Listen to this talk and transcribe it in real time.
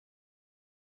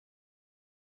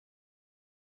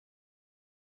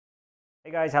Hey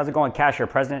guys, how's it going? Kash here,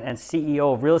 President and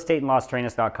CEO of Real Estate and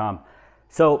lasterrenas.com.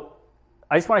 So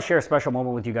I just want to share a special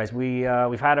moment with you guys.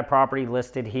 We've had a property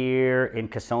listed here in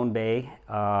Cassone Bay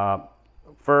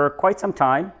for quite some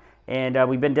time, and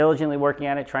we've been diligently working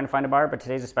at it, trying to find a buyer, but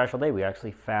today's a special day. We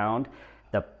actually found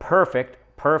the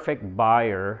perfect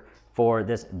buyer for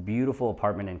this beautiful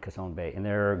apartment in Cassone Bay, and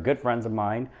they're good friends of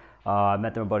mine. I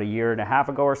met them about a year and a half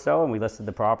ago or so, and we listed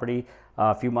the property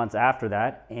a few months after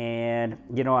that. And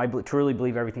you know, I truly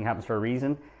believe everything happens for a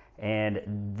reason. And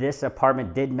this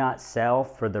apartment did not sell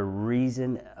for the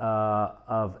reason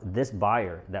of this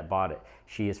buyer that bought it.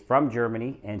 She is from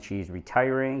Germany, and she's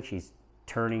retiring. She's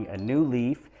turning a new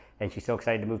leaf, and she's so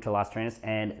excited to move to Las Terrenas.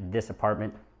 And this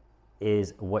apartment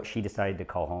is what she decided to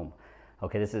call home.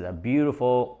 Okay, this is a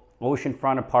beautiful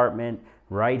oceanfront apartment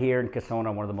right here in Cassone,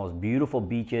 one of the most beautiful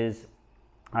beaches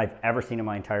I've ever seen in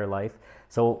my entire life.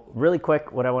 So really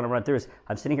quick, what I want to run through is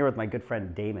I'm sitting here with my good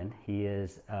friend Damon. He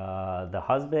is the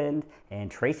husband, and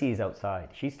Tracy is outside.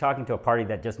 She's talking to a party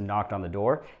that just knocked on the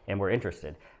door and we're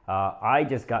interested. I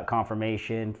just got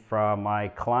confirmation from my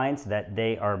clients that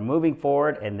they are moving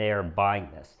forward and they are buying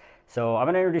this. So I'm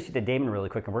going to introduce you to Damon really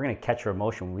quick, and we're going to catch her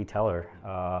emotion when we tell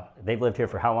her. They've lived here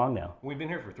for how long now? We've been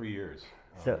here for 3 years.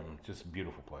 So, just a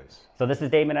beautiful place. So this is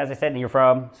Damon, as I said, and you're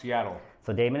from? Seattle.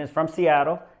 So Damon is from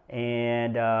Seattle,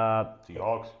 and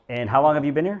Seahawks. And how long have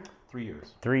you been here? 3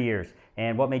 years. 3 years.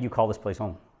 And what made you call this place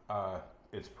home?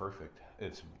 It's perfect.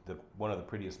 It's one of the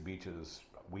prettiest beaches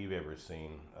we've ever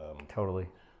seen. Totally.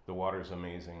 The water's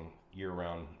amazing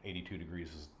year-round. 82 degrees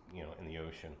is, in the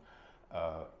ocean.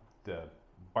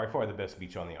 By far the best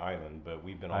beach on the island, but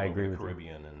we've been all over the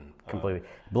Caribbean and completely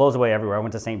blows away everywhere. I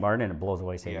went to St. Martin, and it blows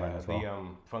away St. Martin as well.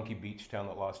 The funky beach town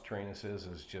that Las Terrenas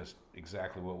is just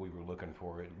exactly what we were looking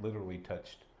for. It literally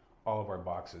touched all of our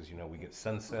boxes. We get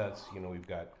sunsets. We've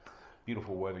got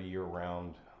beautiful weather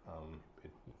year-round.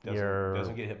 It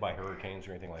doesn't get hit by hurricanes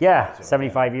or anything like that. Yeah, so,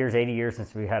 75 years, 80 years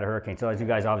since we had a hurricane. So as you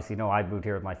guys obviously know, I moved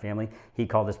here with my family. He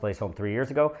called this place home 3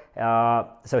 years ago.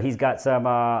 So he's got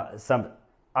some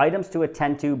items to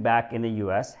attend to back in the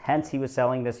U.S. Hence, he was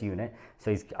selling this unit.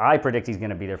 So I predict he's going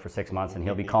to be there for 6 months, and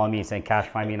he'll be calling me and saying, "Kash,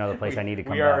 find me another place. I need to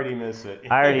come back." We already miss it.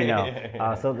 I already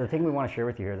know. So the thing we want to share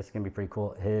with you here, this is going to be pretty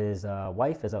cool. His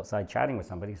wife is outside chatting with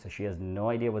somebody, so she has no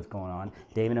idea what's going on.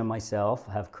 David and myself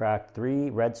have cracked 3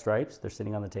 red stripes. They're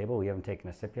sitting on the table. We haven't taken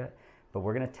a sip yet, but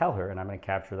we're going to tell her, and I'm going to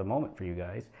capture the moment for you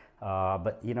guys.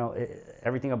 But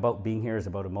everything about being here is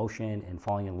about emotion and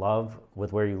falling in love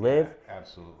with where you live. Yeah,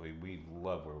 absolutely. We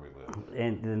love where we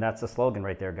live. And that's the slogan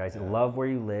right there, guys. Yeah. Love where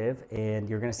you live, and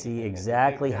you're going to see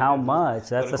exactly how much.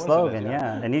 That's the slogan,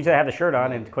 yeah. And usually I have the shirt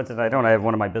on, and coincidentally I don't. I have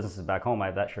one of my businesses back home. I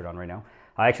have that shirt on right now.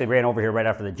 I actually ran over here right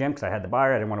after the gym because I had the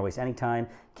buyer. I didn't want to waste any time.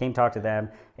 Came talk to them,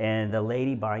 and the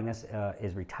lady buying this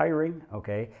is retiring.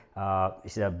 Okay,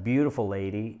 she's a beautiful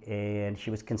lady, and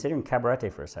she was considering cabaret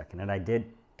for a second, and I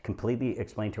did completely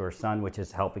explain to her son, which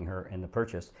is helping her in the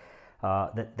purchase,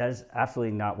 that is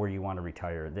absolutely not where you want to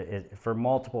retire for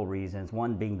multiple reasons.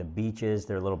 One being the beaches,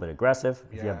 they're a little bit aggressive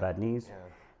if you have bad knees.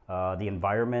 Yeah. The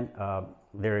environment,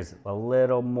 there's a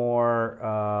little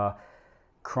more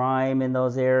crime in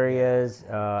those areas.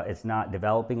 It's not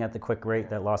developing at the quick rate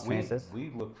that Las Terrenas is.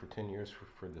 We looked for 10 years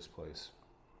for this place.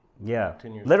 Yeah,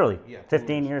 10 years. Literally, yeah,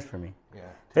 15 years for me. Yeah,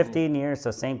 15 years,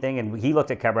 so same thing. And he looked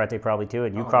at cabaret probably too,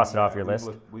 and you crossed it off your list.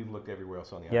 We've looked everywhere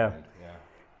else on the island. Yeah.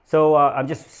 So I'm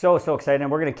just so excited, and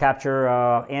we're going to capture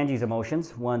Angie's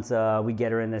emotions once we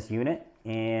get her in this unit.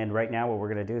 And right now what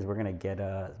we're going to do is we're going to get,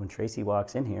 when Tracy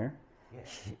walks in here,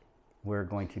 we're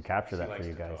going to capture that for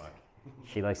you guys.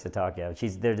 She likes to talk, yeah.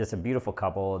 They're just a beautiful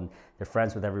couple, and they're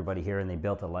friends with everybody here, and they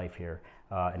built a life here.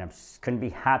 And I couldn't be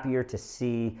happier to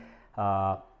see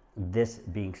this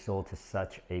being sold to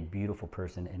such a beautiful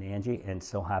person in Angie, and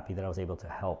so happy that I was able to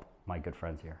help my good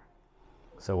friends here.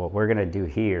 So what we're gonna do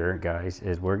here, guys,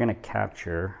 is we're gonna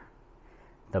capture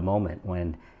the moment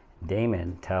when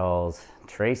Damon tells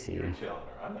Tracy,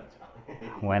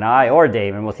 when or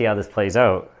Damon, we'll see how this plays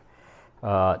out,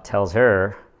 tells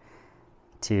her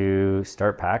to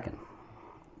start packing.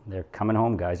 They're coming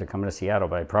home, guys. They're coming to Seattle,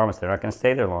 but I promise they're not gonna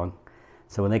stay there long.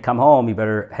 So when they come home, you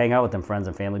better hang out with them, friends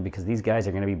and family, because these guys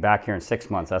are going to be back here in 6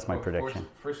 months. That's my prediction.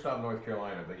 First stop, North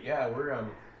Carolina. But yeah,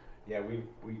 we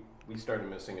started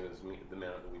missing it the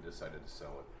minute that we decided to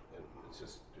sell it. And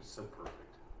it's so perfect.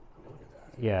 Look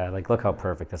at that. Yeah, look how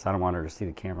perfect this. I don't want her to see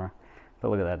the camera, but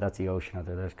look at that. That's the ocean out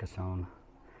there. There's Cassone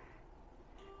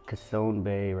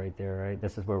Bay right there, right?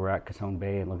 This is where we're at, Cassone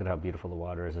Bay, and look at how beautiful the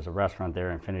water is. There's a restaurant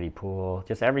there, infinity pool.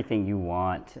 Just everything you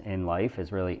want in life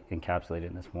is really encapsulated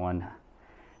in this one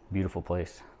beautiful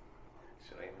place.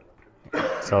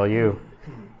 So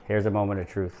here's a moment of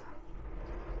truth.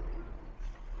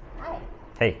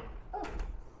 Hey,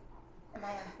 Am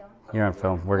I on film? you're on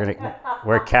film.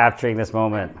 We're capturing this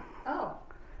moment. Oh.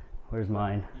 Where's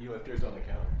mine? You left yours on the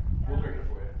counter. We'll bring it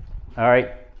for you. All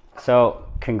right. So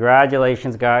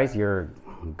congratulations, guys. You're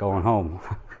going home.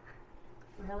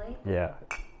 Really? Yeah.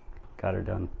 Got her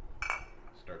done.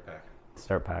 Start packing.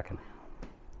 Start packing.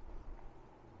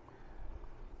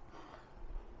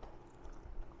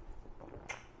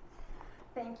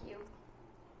 Thank you.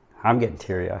 I'm getting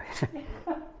teary-eyed.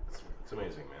 It's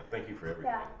amazing, man. Thank you for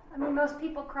everything. Yeah. I mean, most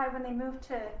people cry when they move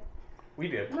to We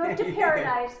did.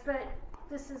 paradise, but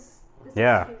this is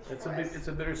Yeah. huge It's for us. it's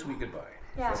a bittersweet goodbye.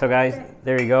 Yeah. So guys,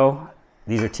 there you go.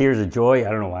 These are tears of joy. I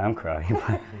don't know why I'm crying,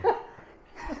 but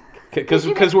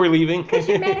Because we're leaving. You made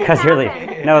it because you're happen.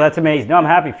 leaving. No, that's amazing. No, I'm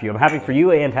happy for you. I'm happy for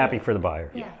you and happy for the buyer.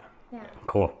 Yeah. Yeah.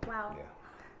 Cool. Wow. Yeah.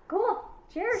 Cool.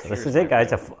 Cheers. So this is it,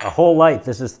 guys. A whole life.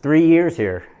 This is 3 years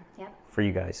here Yep. for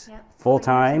you guys. Yep. Full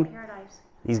 3 years in time. Paradise.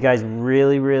 These guys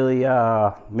really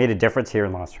made a difference here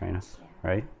in Las Terrenas,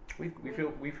 right? We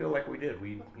feel like we did.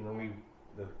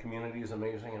 The community is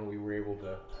amazing, and we were able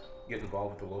to get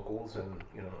involved with the locals and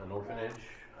an orphanage.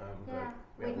 Yeah.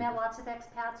 We've met lots of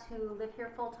expats who live here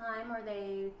full time, or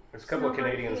they. There's a couple of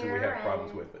snowbird Canadians who we here have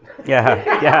problems and- with, but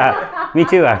Yeah. Me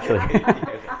too, actually.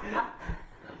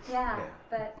 Yeah,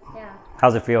 but yeah,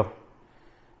 How's it feel?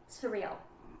 surreal.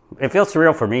 It feels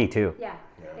surreal for me too, Yeah.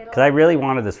 because I really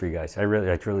wanted this for you guys.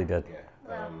 I truly did. yeah,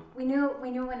 Well, we knew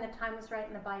when the time was right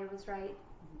and the buyer was right,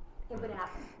 it would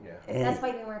happen. yeah. That's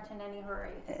why we weren't in any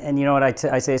hurry. And you know what I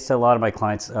say this to a lot of my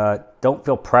clients: don't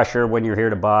feel pressure when you're here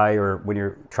to buy or when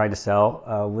you're trying to sell.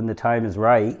 When the time is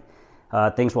right,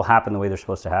 things will happen the way they're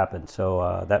supposed to happen.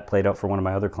 So that played out for one of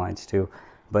my other clients too.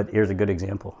 But here's a good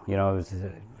example. It was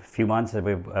a few months,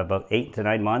 about 8 to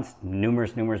 9 months,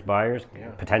 numerous buyers,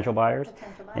 potential buyers.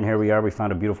 And here we are. We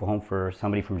found a beautiful home for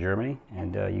somebody from Germany,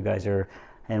 and you guys are.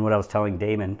 And what I was telling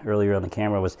Damon earlier on the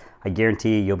camera was, I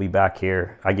guarantee you'll be back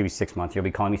here. I give you 6 months. You'll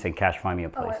be calling me saying, "Cash, find me a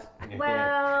place."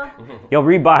 Well, You'll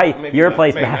rebuy Maybe your not.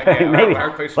 place Maybe back. not. Yeah, Maybe.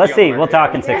 our place will Let's be on see. the We'll market.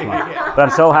 talk in 6 months. But I'm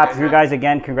so happy for you guys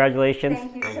again. Congratulations.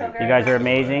 thank you so very much. You guys are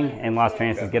amazing, and Las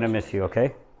Terrenas is gonna miss you.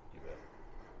 Okay.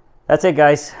 That's it,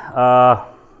 guys.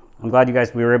 I'm glad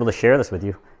we were able to share this with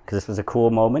you because this was a cool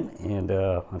moment, and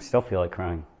I still feel like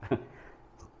crying.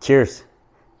 Cheers.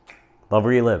 Love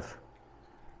where you live.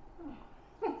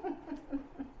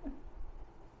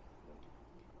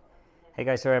 Hey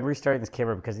guys, sorry, I'm restarting this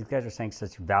camera because these guys are saying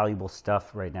such valuable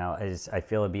stuff right now. I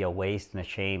feel it'd be a waste and a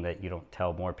shame that you don't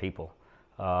tell more people.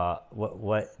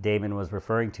 What Damon was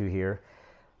referring to here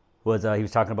was he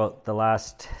was talking about the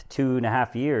last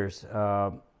 2.5 years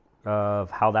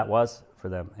of how that was for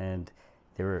them, and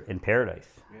they were in paradise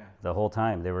the whole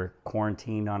time. They were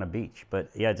quarantined on a beach.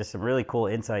 But yeah, just some really cool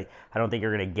insight. I don't think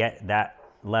you're going to get that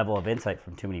level of insight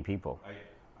from too many people.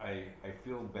 I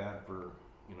feel bad for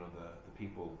the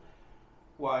people.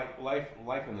 Well,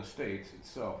 life in the States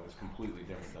itself is completely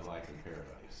different than life in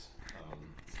paradise.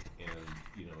 And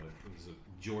it was a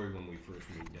joy when we first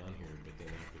moved down here, but then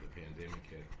after the pandemic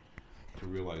hit, to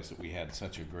realize that we had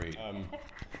such a great,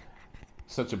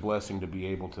 such a blessing to be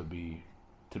able to be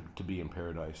in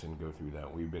paradise and go through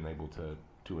that. We've been able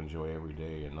to enjoy every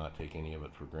day and not take any of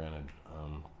it for granted.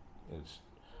 It's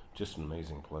just an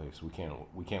amazing place. We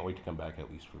can't wait to come back,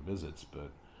 at least for visits, but.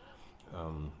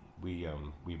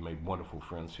 We've made wonderful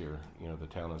friends here. The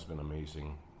town has been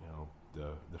amazing.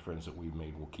 The friends that we've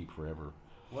made will keep forever.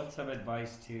 What's some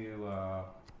advice to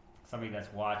somebody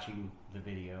that's watching the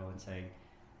video and saying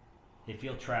they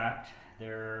feel trapped?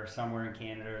 They're somewhere in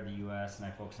Canada or the U.S., and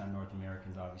I focus on North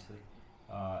Americans, obviously,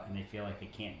 and they feel like they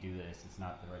can't do this. It's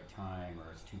not the right time,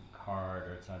 or it's too hard,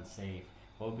 or it's unsafe.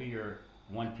 What would be your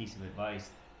one piece of advice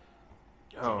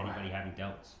to anybody having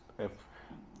doubts?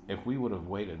 If we would have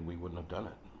waited, we wouldn't have done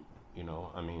it.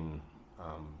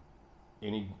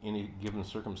 Any given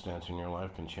circumstance in your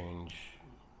life can change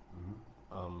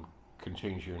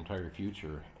your entire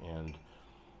future, and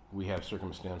we have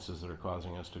circumstances that are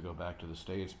causing us to go back to the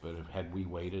States. But had we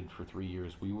waited for 3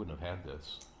 years, we wouldn't have had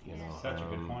this. Such a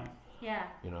good point. Yeah.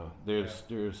 There's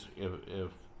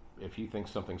if you think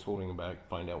something's holding you back,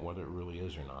 find out whether it really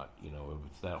is or not. If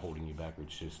it's that holding you back,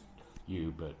 it's just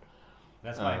you. But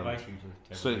that's my advice usually.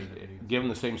 To so, everybody that given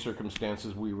the same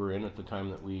circumstances we were in at the time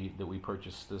that we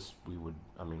purchased this,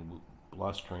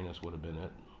 Las Terrenas would have been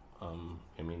it.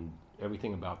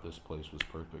 Everything about this place was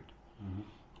perfect,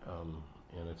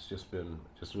 and it's just been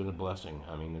a blessing.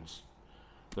 It's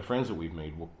the friends that we've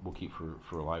made we'll keep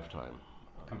for a lifetime.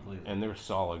 Completely. And they're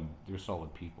solid. They're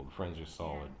solid people. The friends are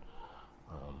solid.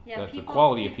 The people-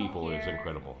 quality of people people is here-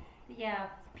 incredible. Yeah,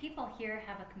 people here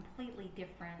have a completely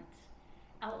different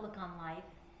outlook on life.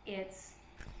 It's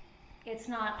it's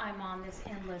not I'm on this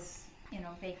endless,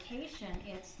 vacation.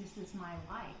 It's this is my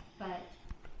life. But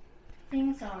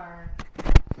things are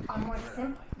more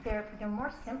simple. They're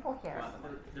more simple here.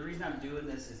 Well, the reason I'm doing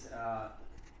this is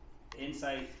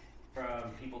insight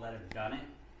from people that have done it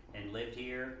and lived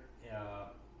here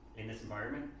in this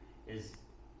environment is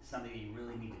something that you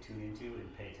really need to tune into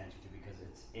and pay attention to because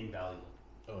it's invaluable.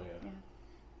 Oh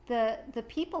yeah. The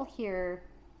people here,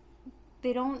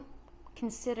 they don't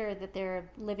consider that they're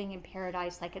living in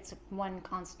paradise like it's one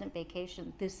constant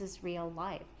vacation. This is real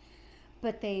life.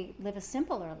 But they live a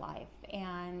simpler life,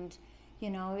 and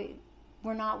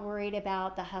we're not worried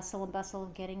about the hustle and bustle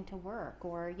of getting to work,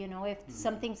 or if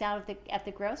something's out at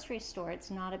the grocery store, it's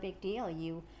not a big deal.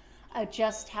 You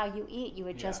adjust how you eat, you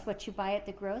adjust what you buy at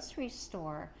the grocery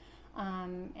store,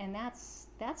 and that's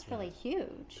really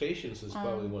huge. Patience is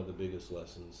probably one of the biggest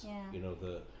lessons.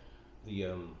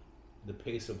 Yeah. The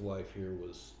pace of life here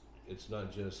it's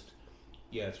not just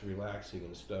it's relaxing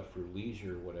and stuff for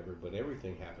leisure or whatever, but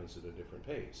everything happens at a different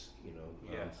pace.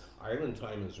 Island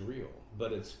time is real,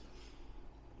 but it's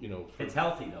it's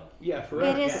healthy though. Yeah, for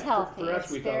it us, is healthy. For us,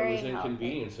 it's we thought it was very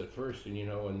inconvenience healthy. at first,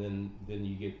 and then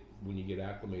you get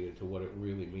acclimated to what it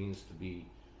really means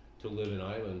to live in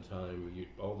island time.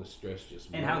 All the stress just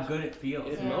and how good it feels.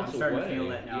 It Yeah. melts I'm starting away. to feel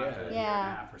that now after a year and a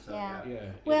half or so. Yeah.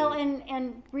 Yeah. Well,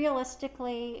 and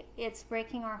realistically, it's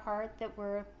breaking our heart that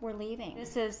we're leaving.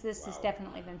 This has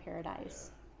definitely been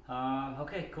paradise.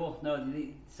 Okay, cool. No,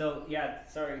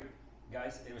 sorry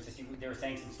guys. It was just they were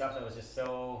saying some stuff that was just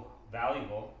so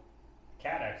valuable.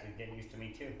 Cat actually getting used to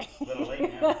me too. A little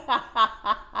late now.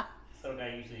 This little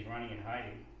guy usually is running and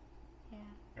hiding. Yeah.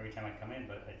 Every time I come in,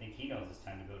 but I think he knows it's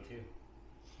time to go too.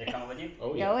 They coming with you?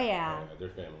 Oh yeah. Oh, yeah. They're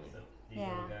family. So these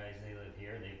little guys, they live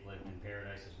here. They've lived in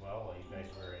paradise as well. While you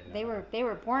guys were in. They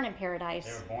were born in paradise.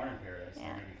 They were born in paradise. Yeah.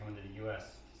 They're gonna be coming to the U.S.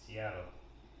 Seattle.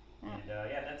 Yeah.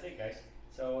 And that's it, guys.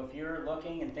 So if you're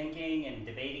looking and thinking and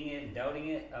debating it and doubting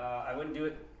it, I wouldn't do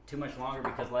it too much longer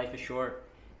because life is short,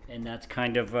 and that's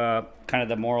kind of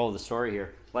the moral of the story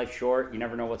here. Life's short. You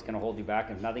never know what's going to hold you back.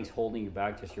 If nothing's holding you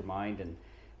back, just your mind and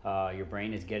your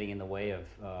brain is getting in the way of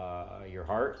your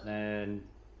heart, then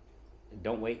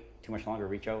don't wait too much longer.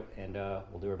 Reach out, and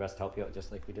we'll do our best to help you out,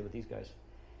 just like we did with these guys.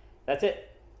 That's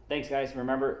it. Thanks, guys.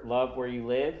 Remember, love where you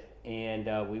live,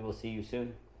 and we will see you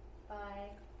soon.